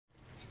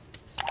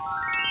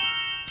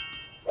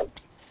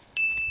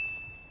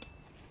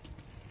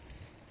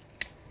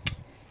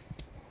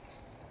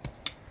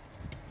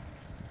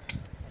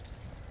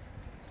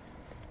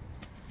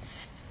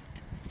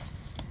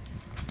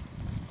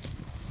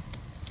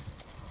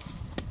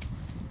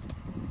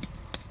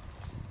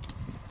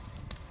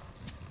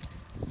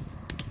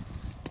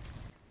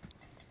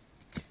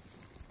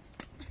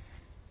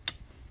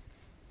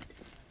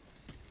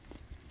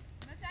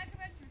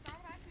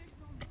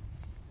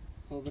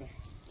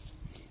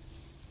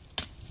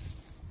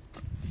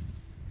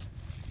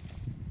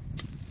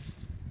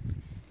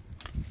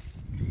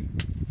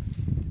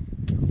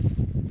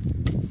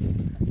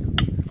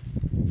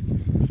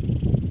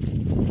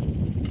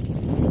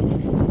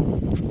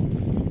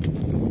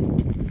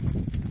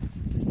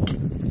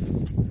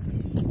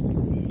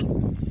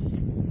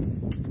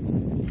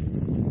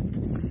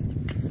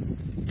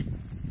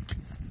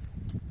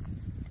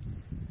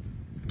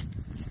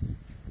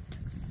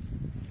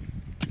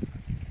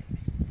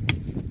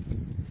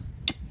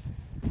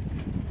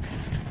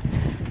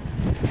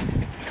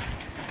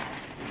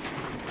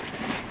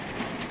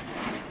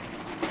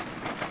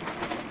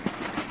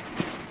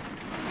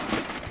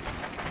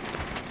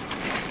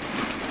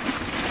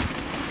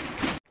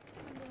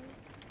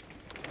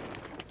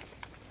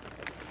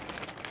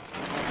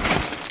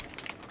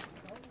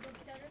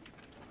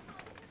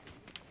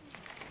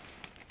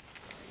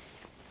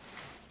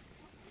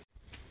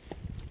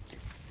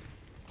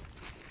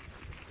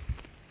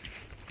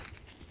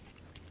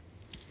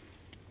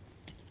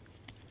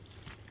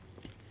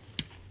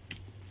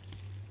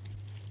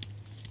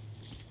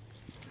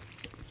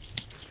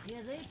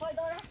نیزه پای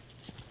داره؟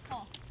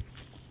 ها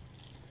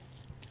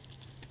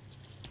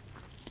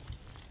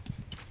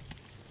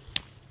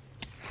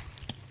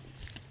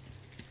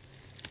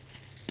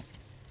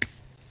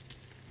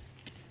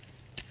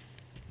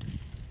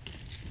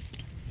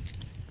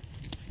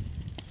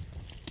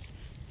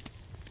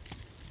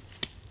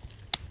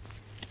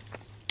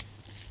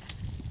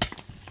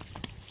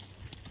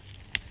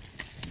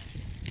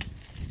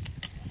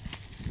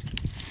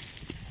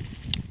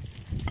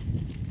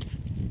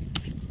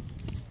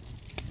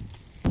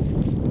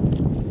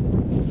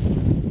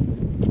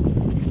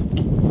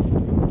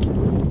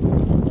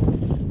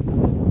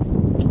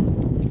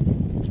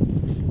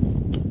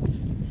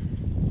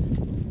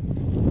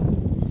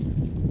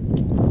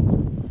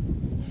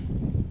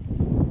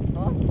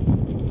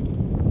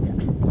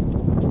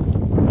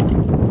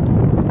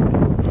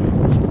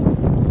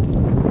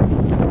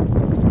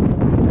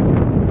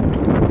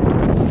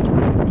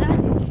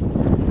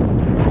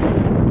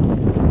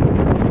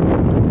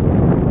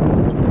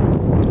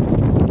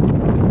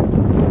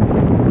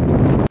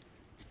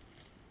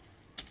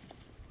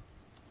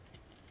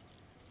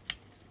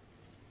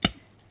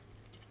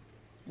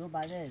دو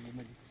بعده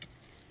زمری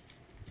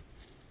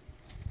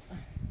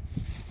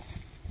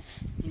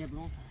اینه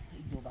برون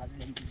دو بعده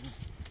زمری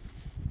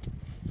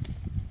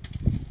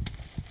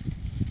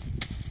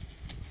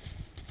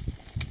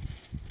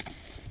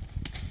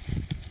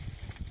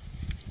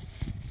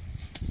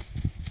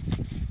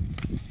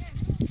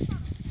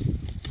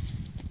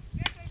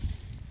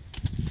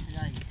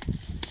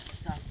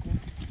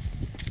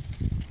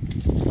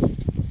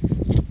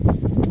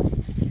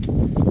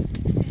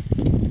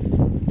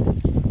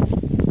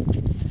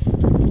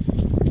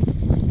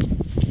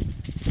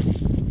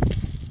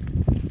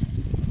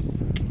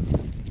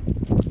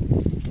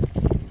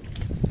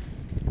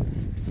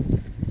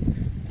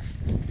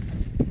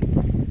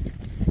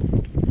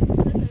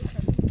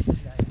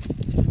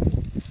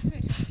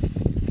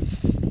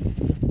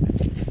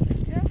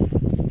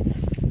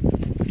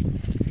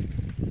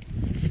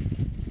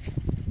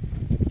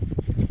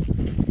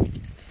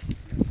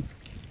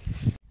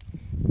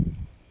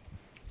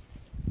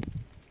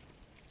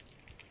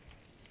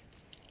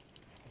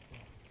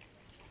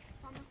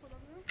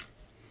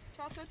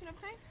شاطرتون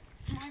بخیر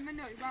مهم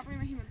نه بابری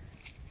مهمه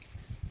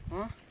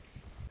ها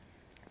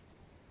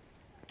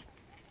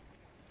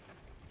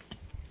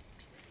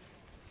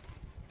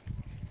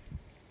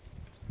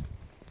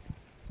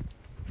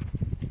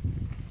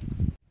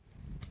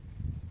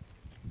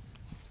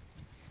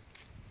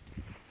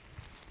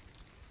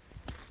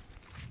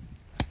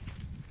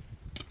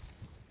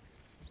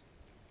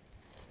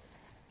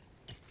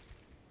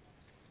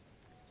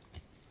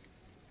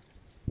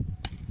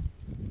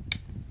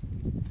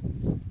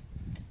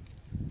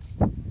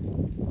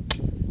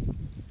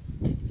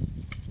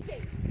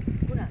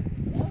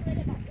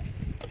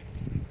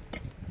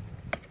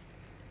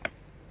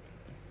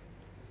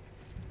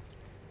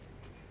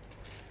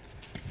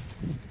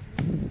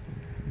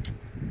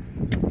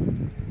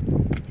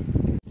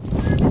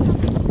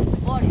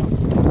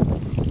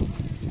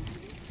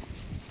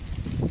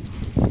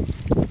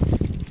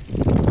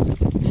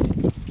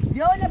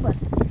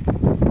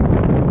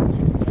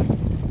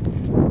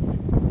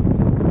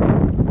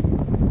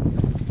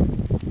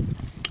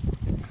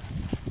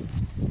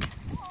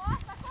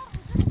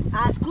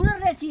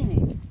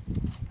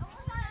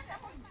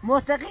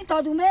موسیقی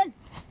تا دومن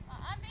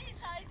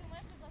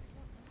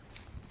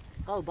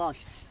او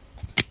باش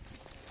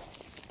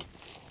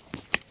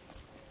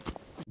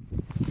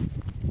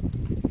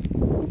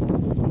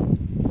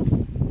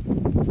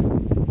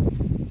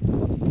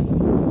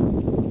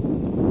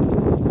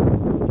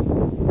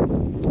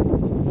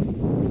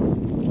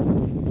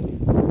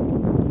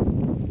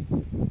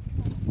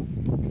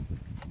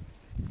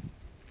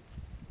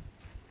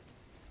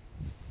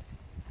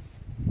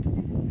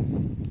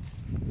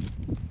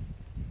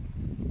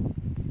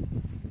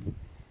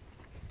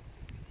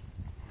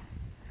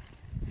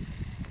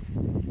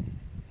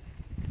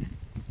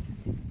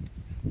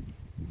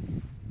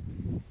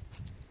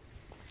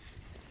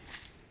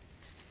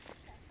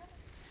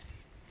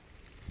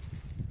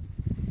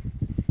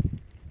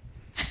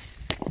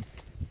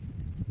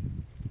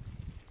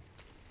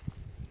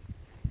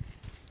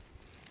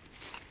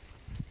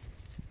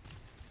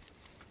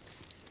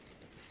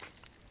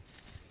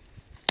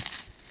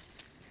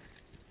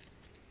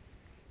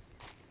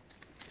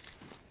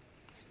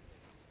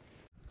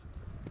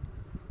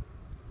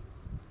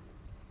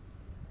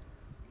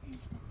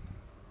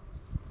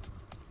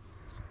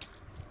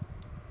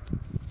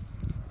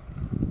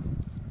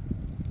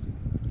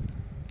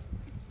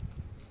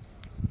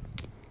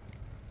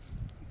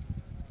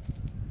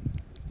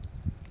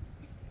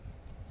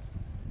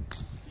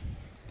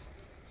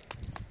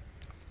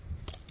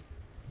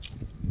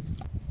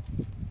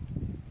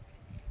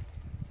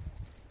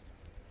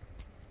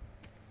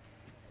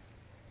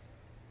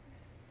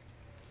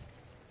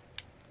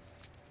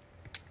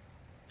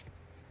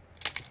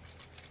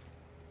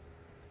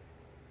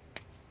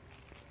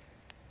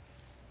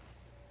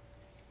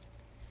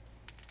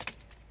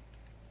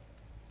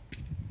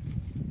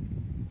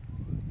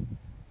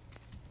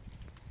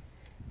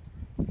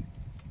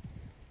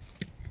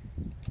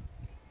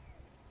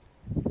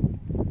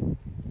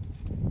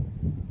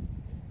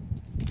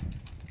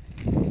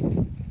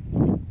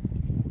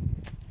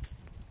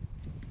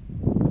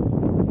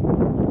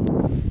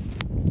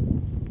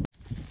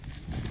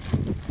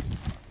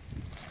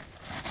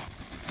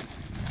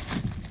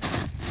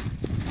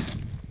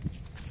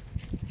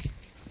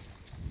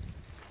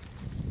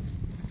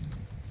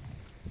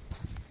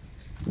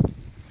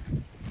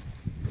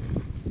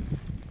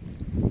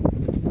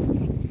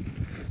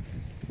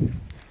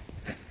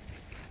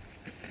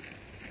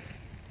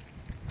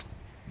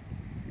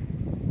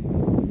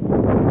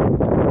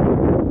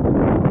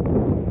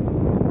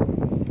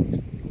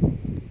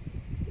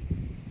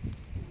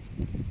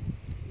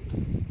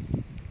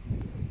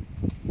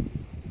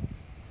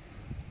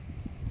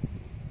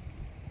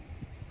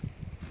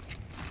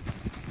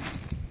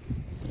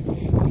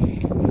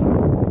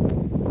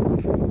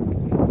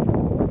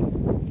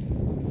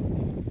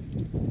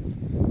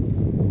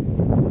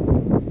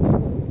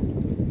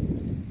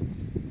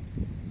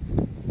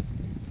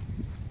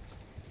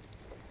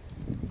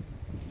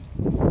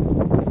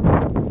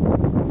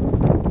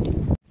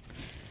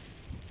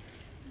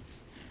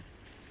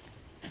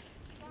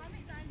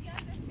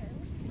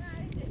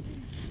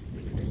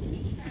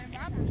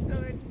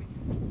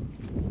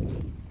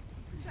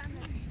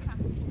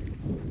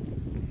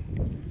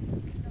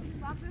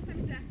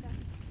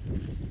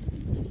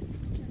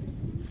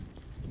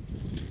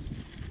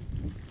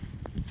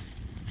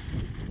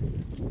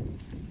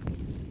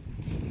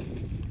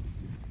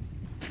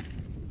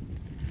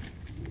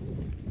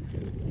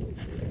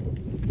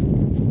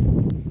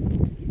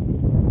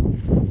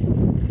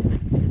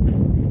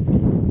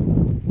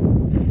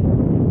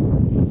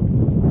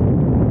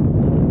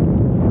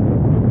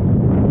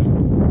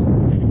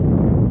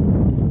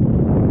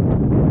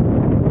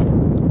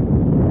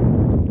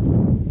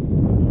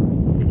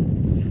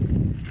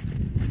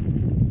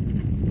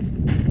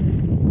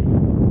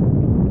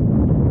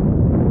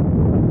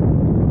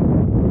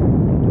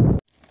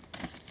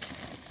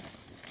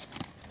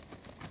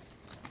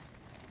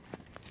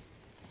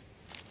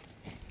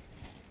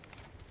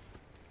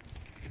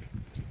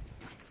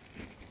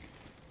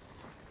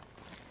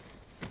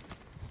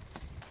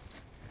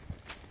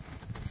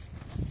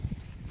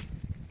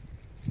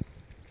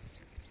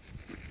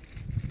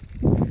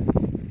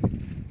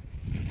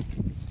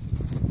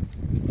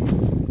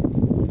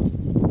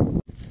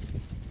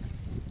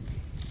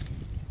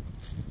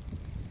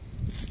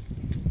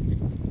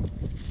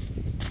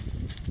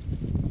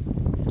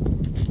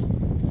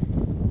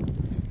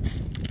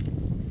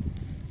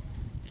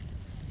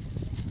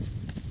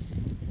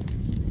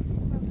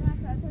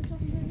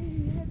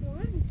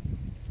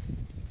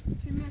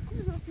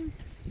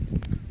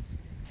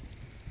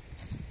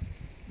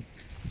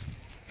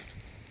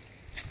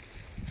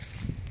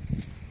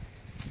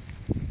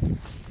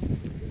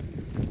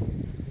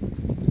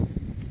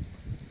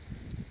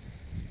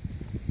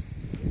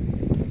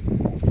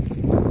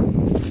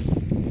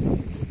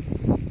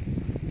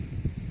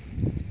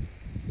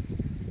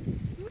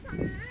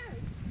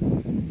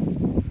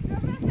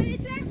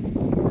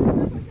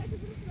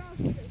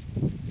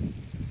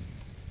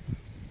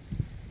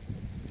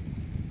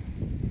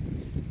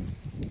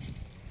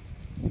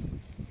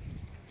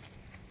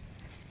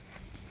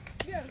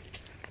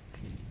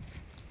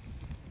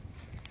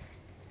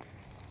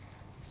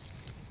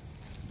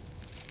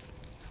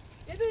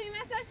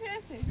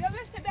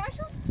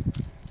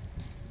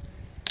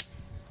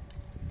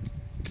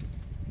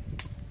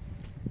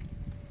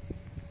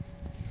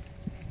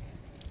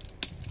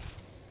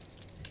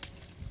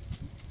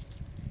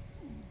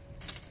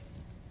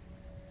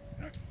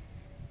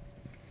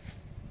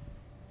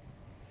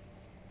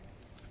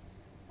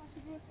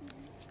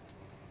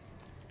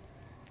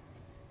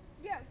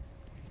Gel.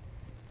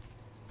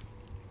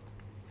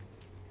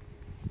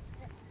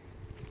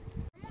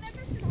 Ama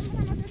nefes tut,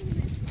 ondan amatör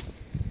gibi.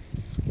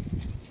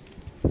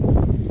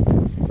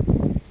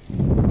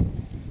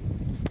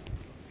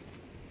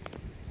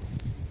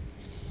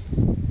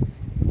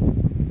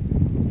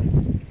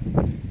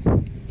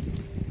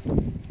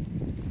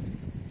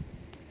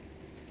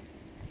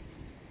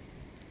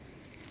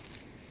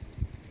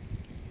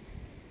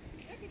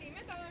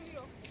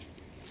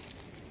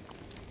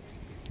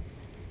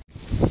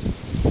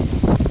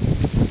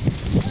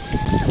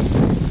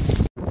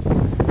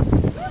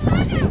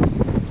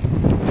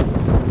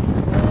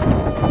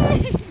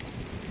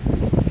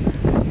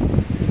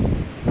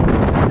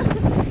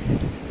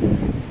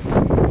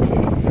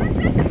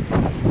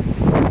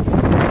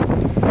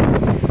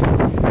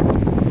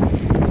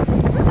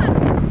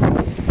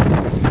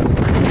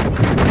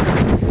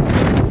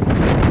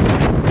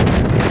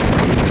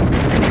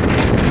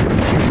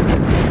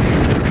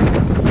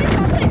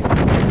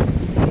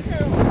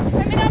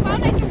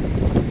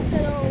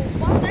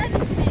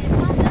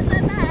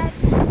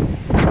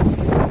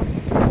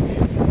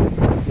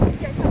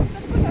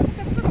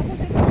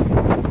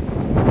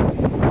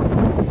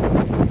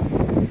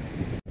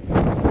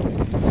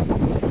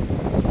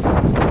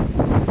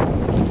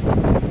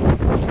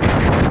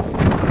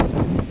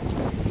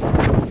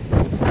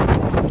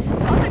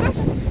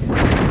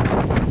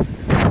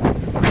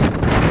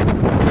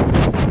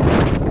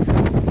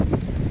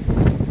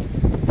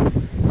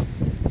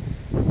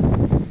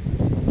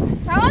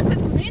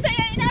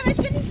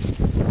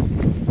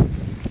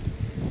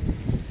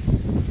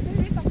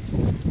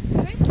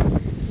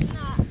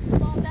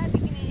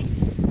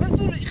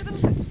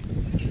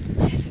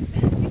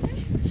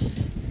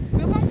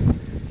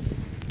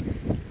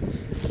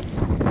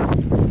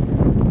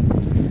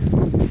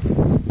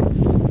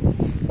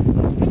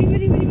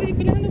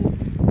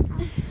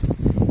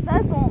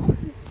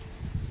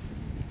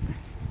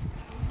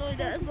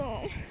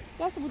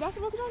 Dá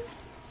se bakalım.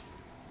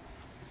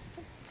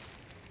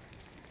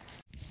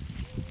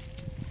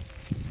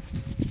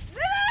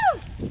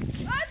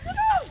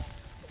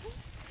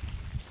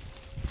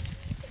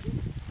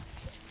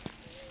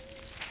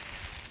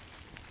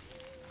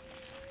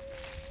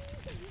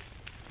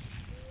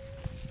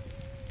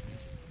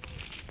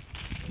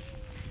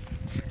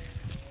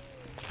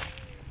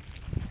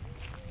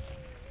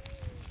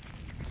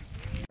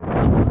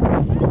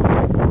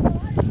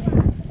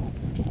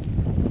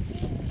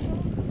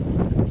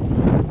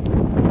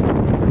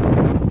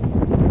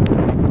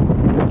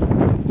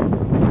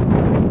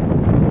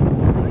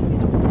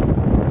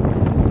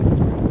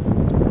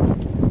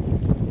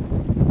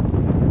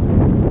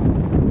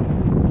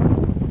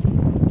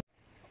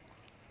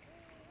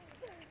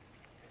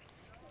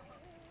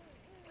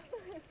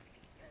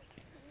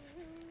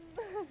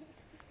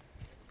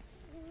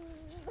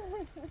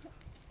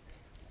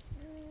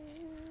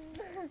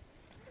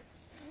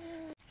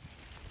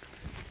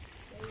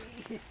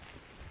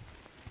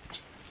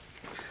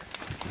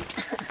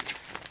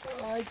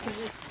 Ay,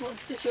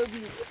 que se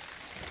olvidó.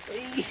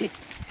 Ay,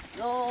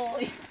 no,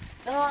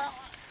 no.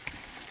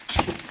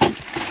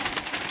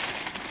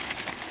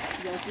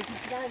 Ya se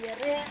quita de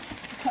red.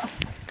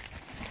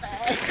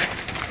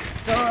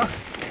 No.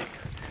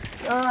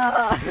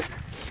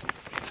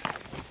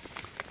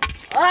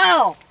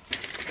 Oh!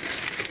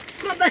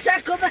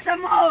 Como essa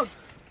mão?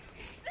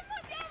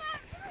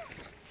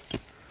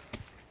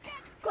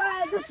 Qual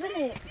é do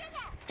cine?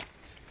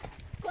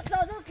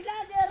 Qual do que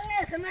lá de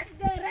red? Mas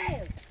de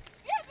red.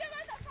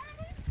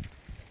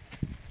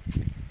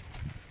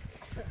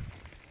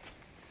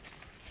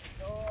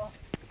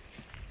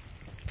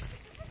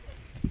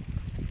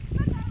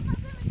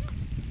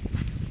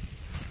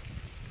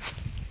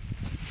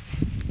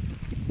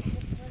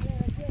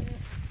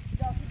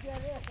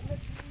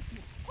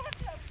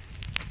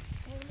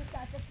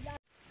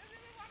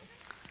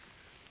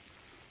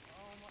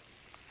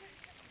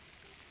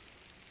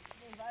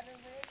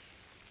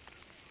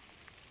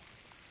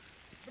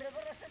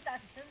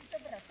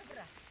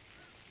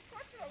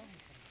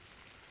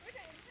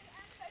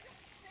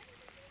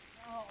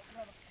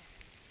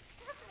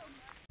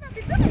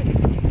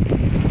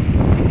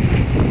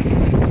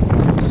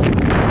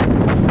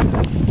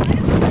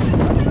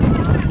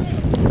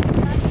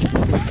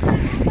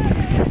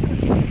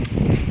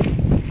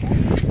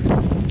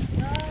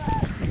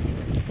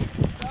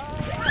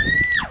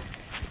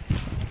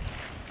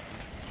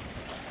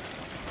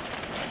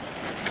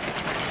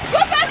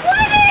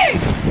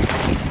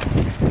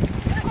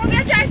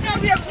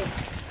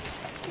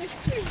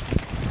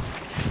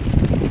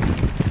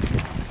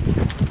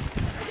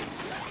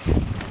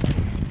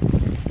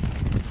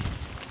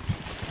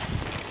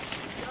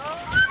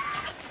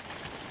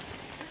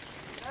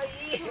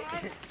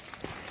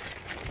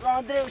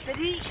 André, você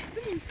diz?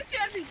 Você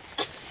tinha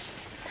visto?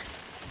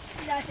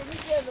 Já, você me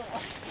pegou.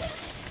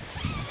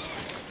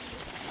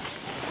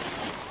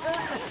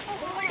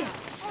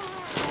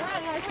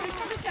 Ai, foi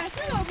quando tinha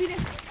essa ouvida.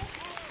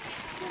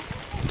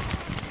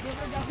 Eu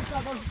vou dar pro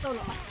salão do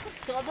salão.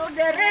 Só dou o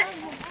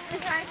endereço.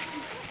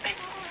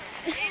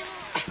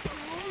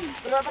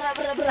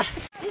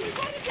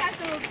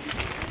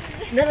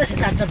 نرسه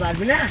تحت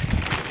بال نه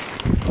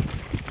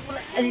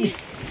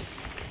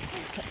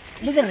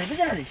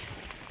بگرش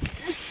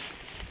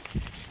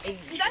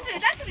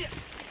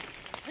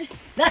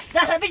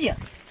دست بگیر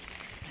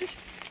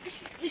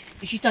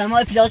ایشی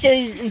تمام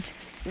پلاسی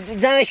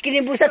زمش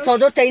کنیم بوست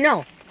صادر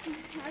تینا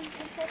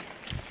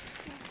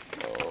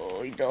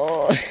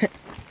اویدا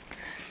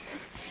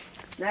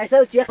نه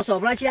ایسا چیه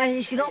صابران چی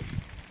داشتیش کنم؟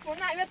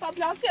 نه ایمه تا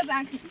پلاسی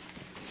زنگ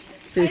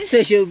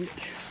سه شو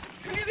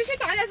همه بشه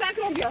تا اینه زنگ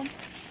رو بیام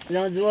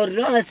لازوار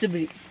راه هست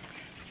بری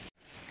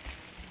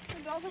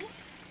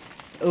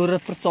او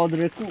رفر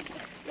صادره کو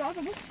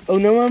او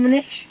نما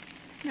منش؟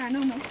 نه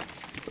نه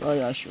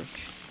آیا شو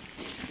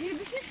میره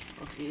بشه؟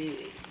 آخی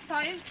تا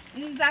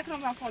این زنگ رو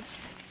بیام صادر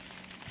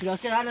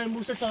پلاسی هر این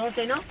بوست صادر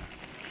تینا؟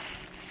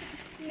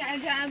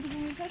 نه جان تو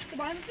بوستش که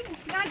باید میسی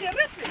نه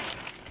درسته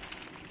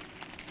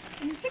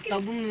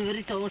تابو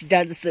میبری تا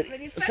درد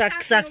سری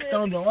سک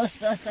تام بیام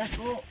واسه سک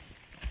و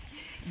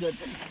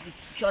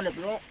چاله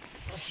برو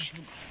راستش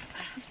بگو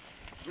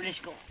ولش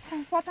کن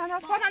پاتن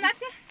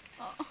که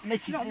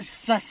مچی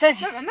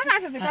پسش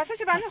من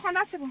پسش بنده خوان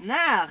دست بون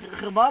نه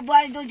خباب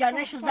باید دو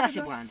جانش از دست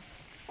بون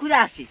کو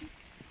دستی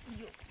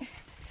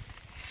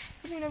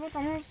اینو با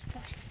تمام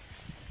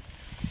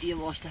یه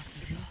واش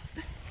دست بیا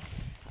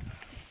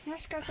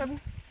ماش کاسبو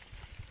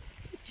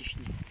چیش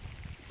نی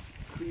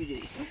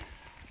کویری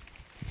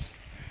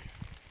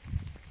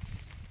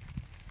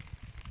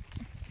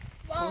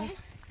بام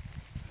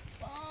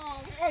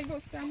آی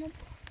گستم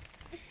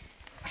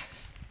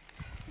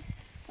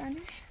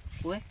بندش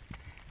اوه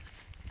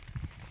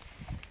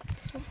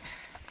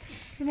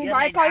زمون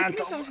باید کاری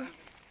کنیستو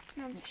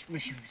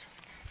میشه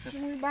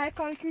زمون باید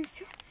کاری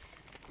کنیستو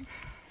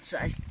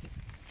ساش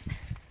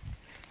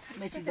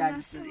مچی درد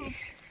سری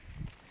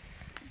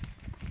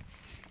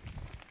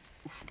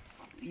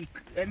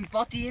این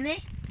پاتی نه؟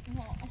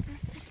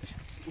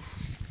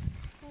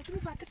 پاتی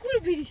پاتی کورو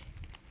بیری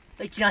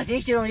هیچ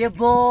نشیش چرا یه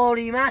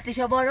باری ماتش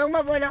بارم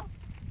ما بالا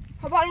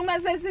بارم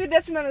از زیر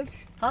دستم از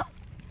ها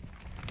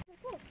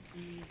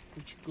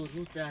کچ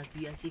گرو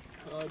تربیتی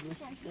کارو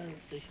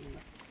سشون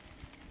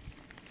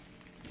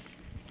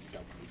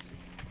یا پوسی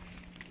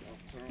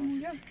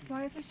یا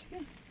باید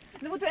فشکن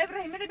نبود تو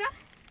ابراهیم بده بیا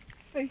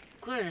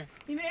کنه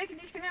میمونه یکی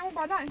دیش کنه اون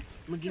بادای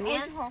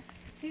مگینیه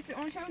نیست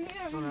اون شب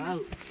میره سوناو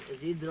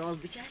زی دراز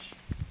بچش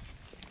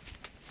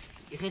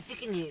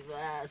يخلصك اني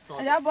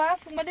صار لا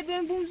بعرف وما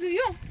بين بوم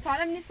زيو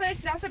صار من نستريش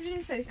لا شاب جيني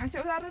نستريش انت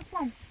شو هذا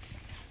سبام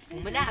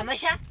ومنها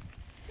مشى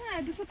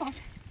دي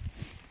 16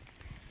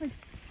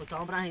 كنت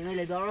ابراهيم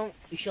اللي دارهم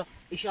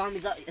ايش عم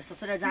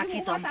يصير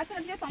زاكي طام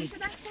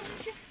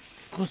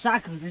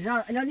خساك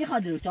لا ني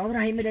خادرو تو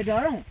ابراهيم اللي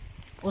دارهم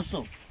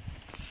وصو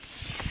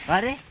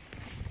غاري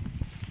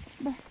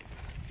با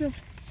شوف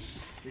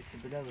بس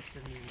بلا بس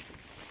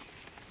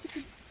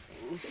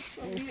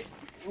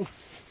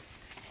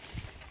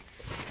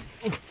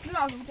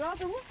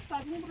دراسه هو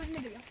صار مو بغيت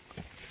ندير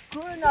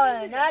كل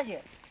نار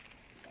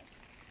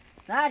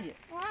ناجي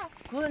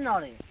كل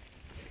نار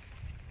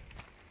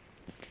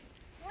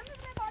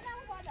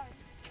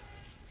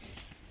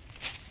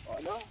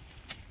Hola.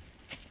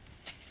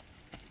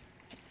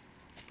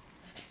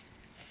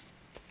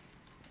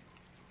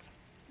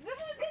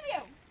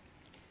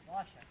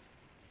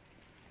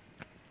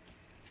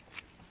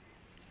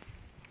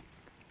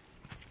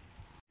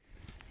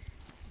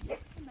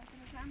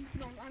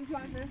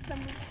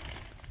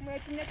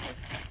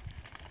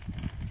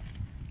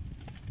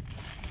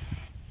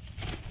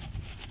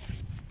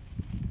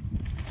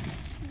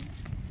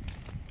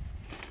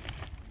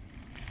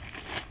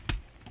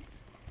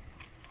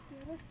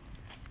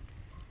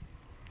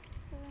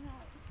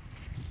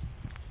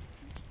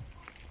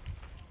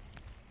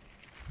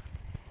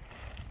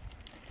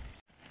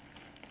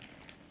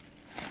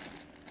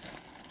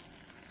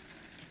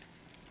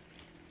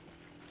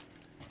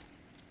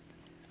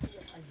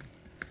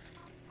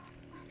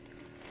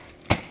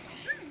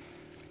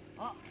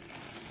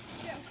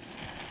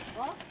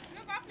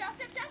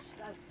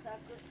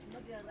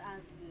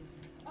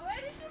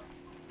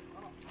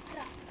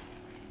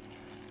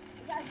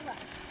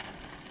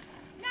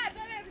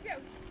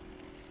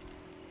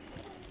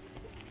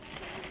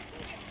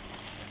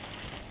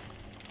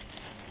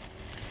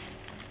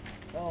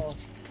 Oh.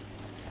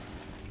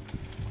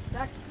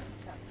 Tack.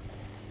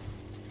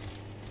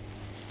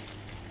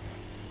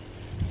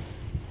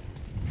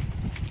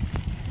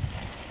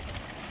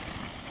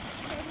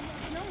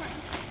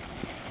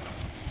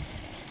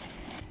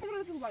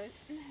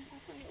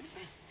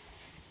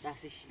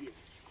 Das ist hier.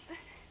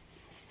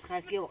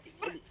 Strakio.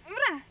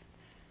 Mra.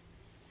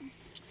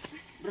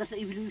 Brasa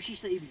iblu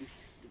شيشة iblu.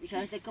 مش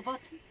عارف تكبات.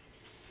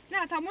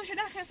 لا تموش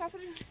داخل صاصر.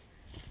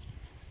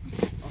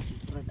 أصل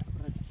برد.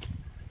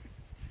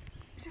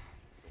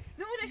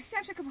 زود ايش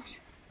كتاب شكل باش.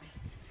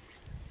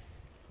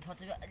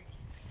 فاطمة.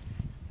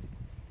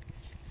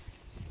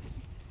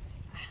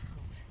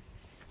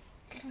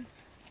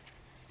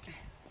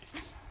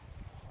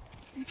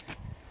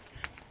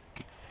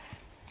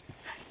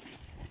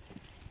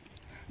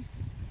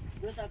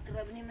 بس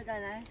أقربني مدى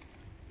ناس.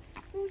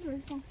 وش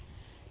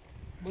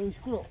باید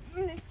شکر.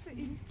 نصف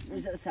این.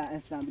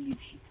 استانبولی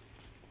بشی.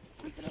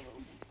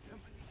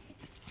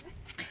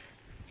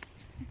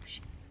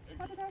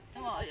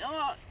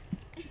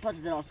 پات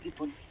دراز کی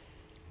پات.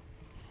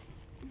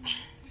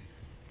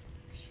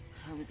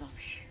 همه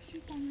دامش.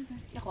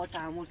 یه خورده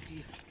تعامل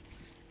کی.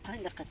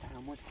 این دقیقه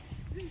تعامل.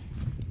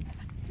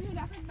 شو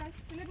لحظة باش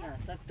تلبى.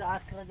 سكت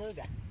عكرة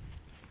دوجة.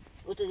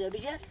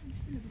 وتجابيجات؟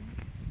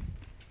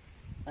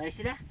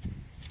 ايش ده؟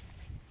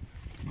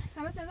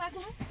 خمس ساعات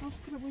كمان؟ نص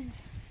كيلو بوي.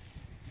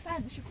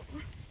 ساعد شكو.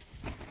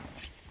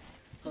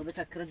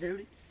 قربتك كرة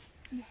درولي؟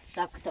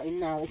 ساكت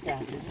إنها وتاه.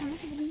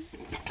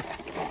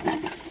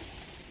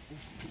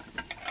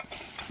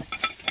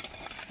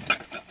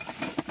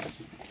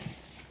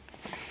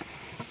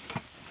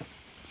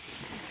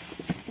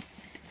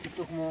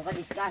 تخم وقت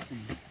إيش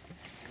كاسم؟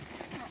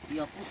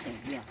 يا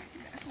قصة يا.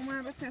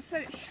 وما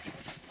بتنسرش.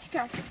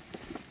 شكاس.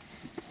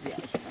 يا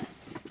إيش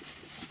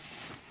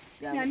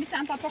يعني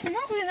أنت تطبخ ما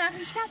أقول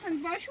أنا شكاس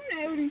عند باشون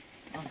أوري.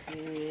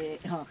 أخي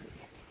أخي.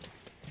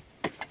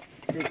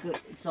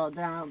 سك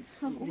صادرام.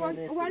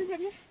 وان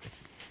جبنا.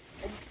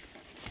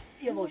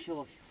 يواش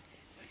يواش.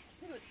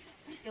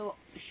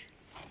 يواش.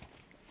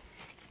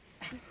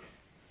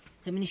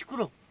 خميني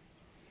شكره.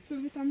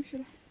 شو بتعمل شو؟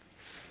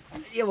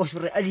 يواش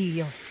برا أدي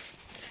يواش.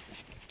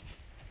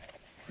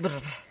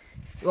 برا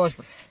يواش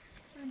برا.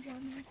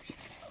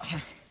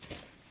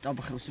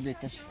 طبخ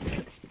وسبيتش.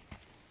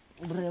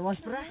 برا يواش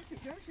برا.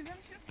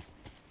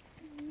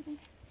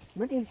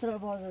 ما تيجي تسرع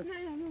بعض.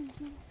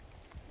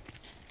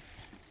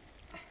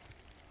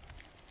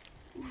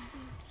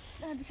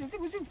 هذا شو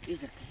زيب وزيب.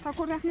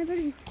 هاكل راح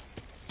نزلي.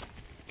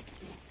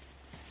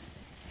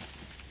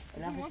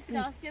 لا مو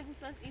بلاستيك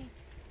وصافي.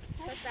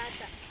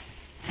 فتاتا.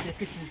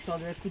 كتسم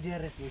صادر كودي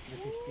الرسمي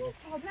كده.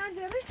 صادر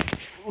عندي رش.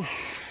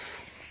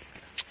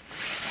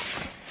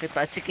 في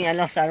باسكين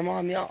على صار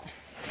مام يا.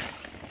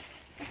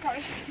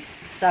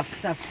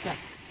 سف.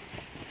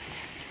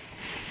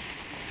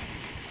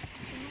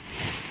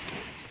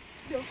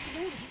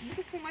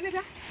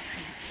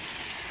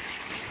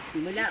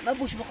 لا ما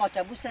بوش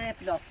بخاطر بوش سنة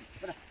بلاستيك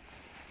برا.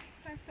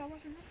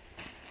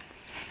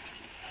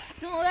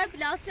 نورا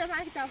بلاستيك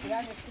ما كتاب.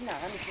 لا مش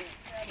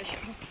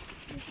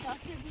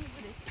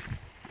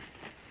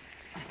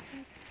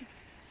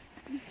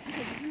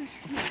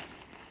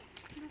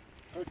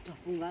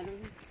التلفون قالوا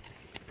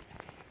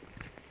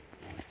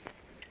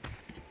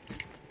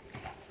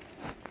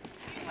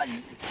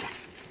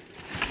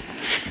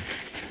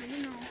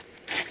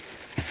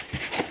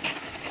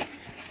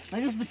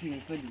فلوس بتسوي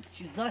فلوس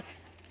شو ذا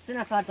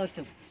سنة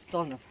فاتت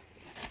صورنا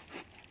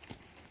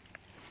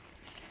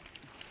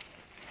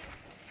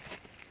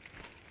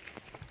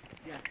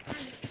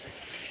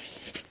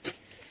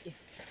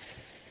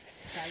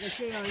هذا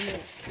شيء يعني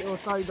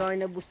يوصل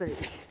داينا بوسري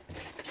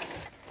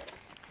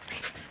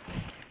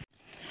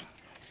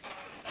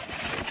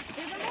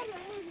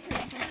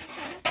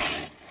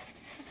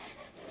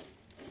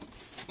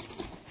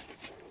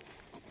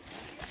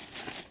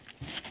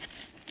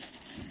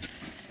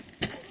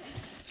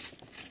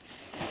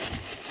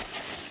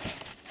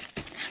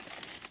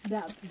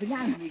لا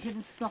بالعمل شوف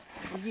الصف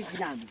رجيك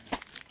بالعمل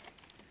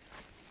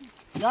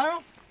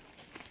يارو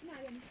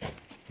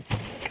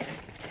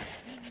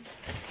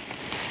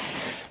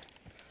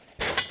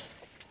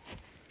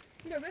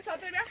بس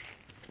صادر بقى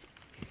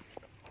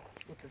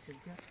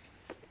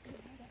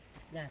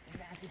لا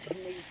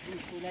تخلي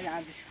يفوت ولا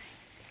العب شوي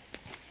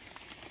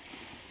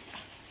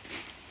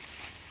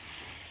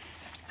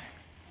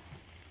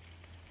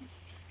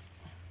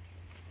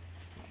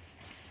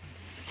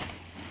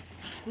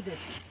كده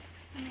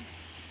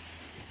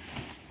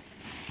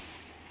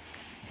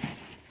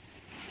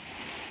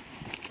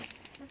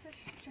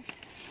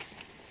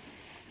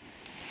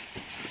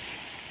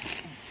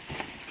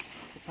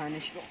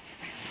Panish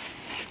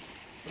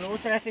رو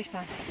طرفش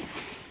پن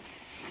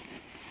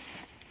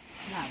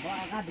نه با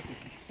عقب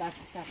بکشی صف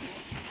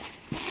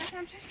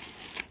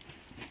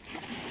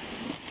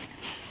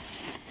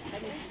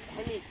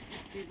همین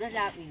دیده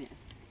لعب اینه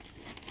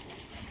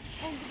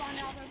اون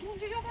دوباره آبر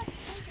اونجا جا بس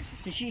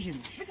تشیشم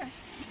بسش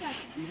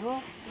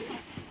ایرو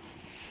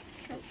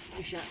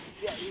ایشا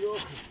یا ایرو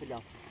خیلی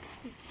فلا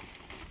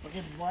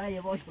بقید بالا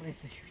یواش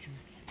برسش بچون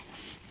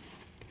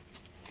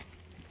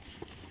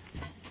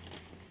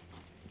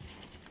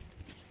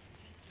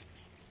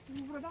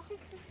داخل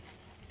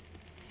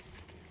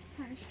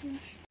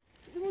هنشتمش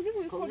موزي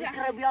بو يخرج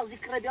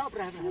ذكرى بيا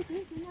برا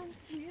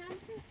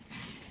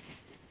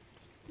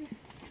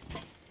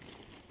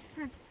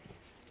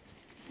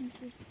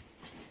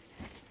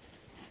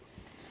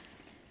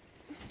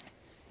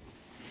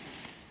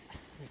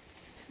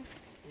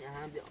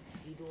يا بيا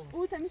يدو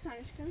او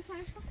تمسانش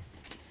سوسان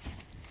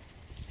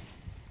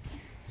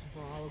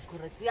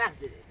كرة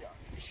ياخذ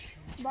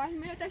بعد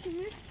ما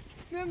تاكلني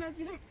ما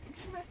نزلهم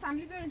شو بس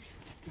تعملي برمش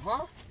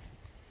ها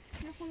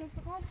ياخذ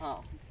الصغار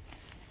ها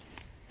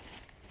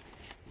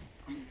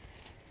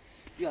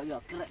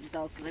يا كرة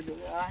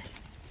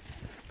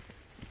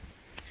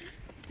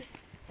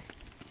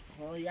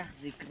هو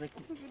يحزي كرة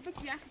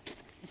بدك ياخذ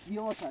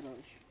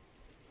يوصلش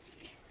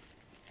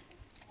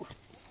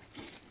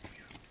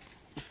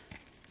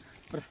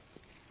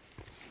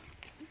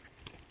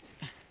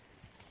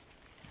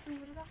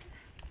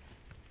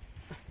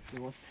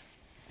باش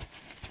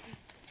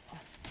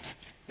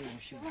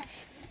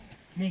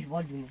میش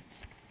بالدونه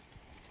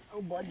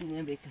او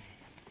بالدونه بکن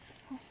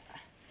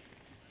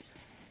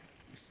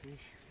بسیش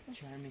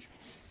چرمیش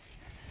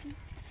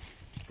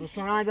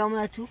دوستان های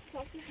بیامونه تو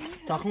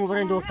تاخمو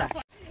برن دورتر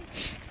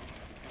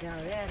یا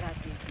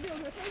رفتی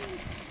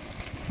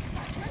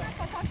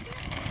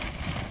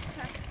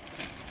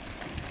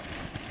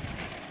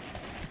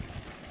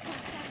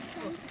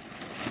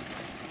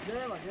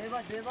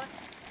دوی بار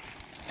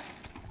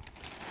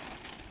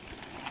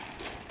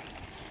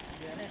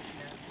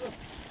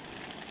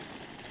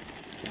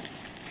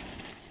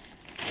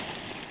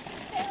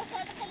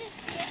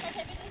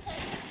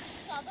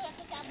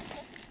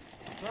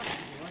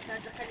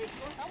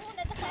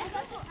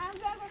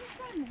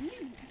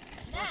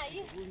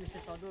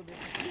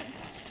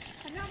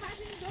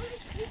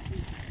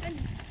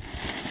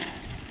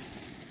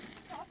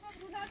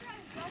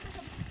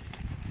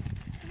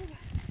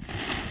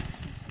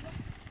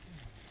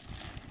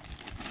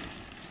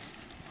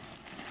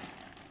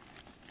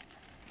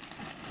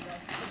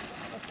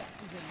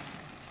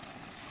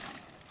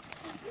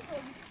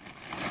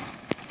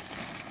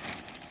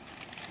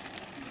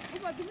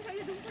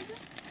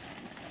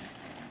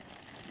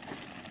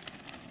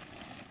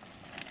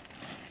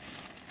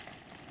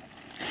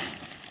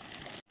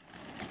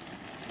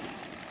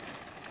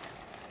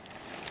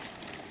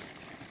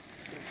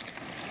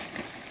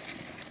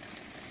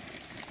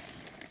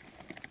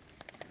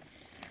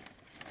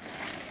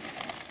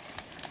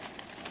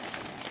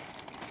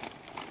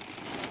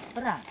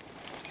برا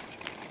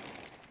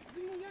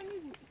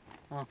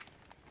ها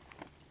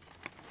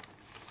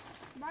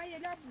ما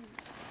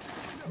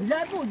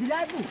يلعبوا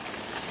دلابو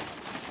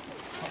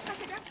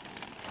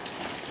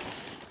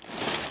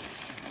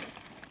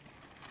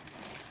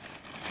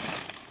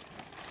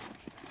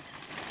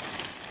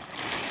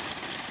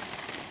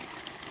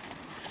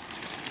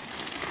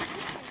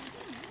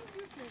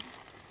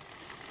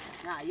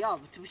نه یا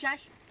تو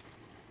بشش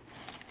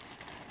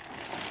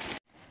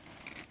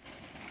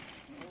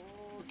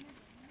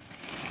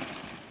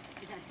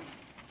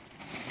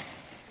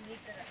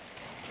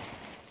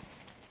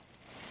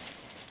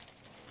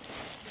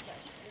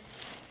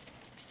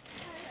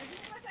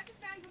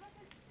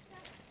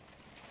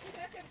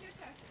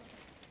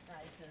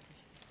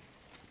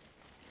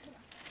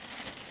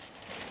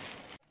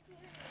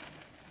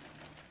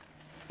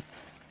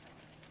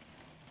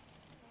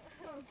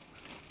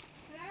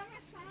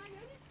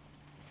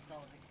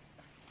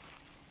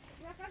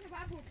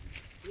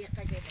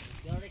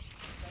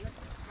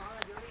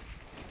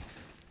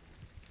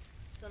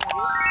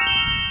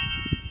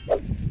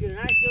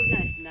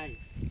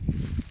Nargis.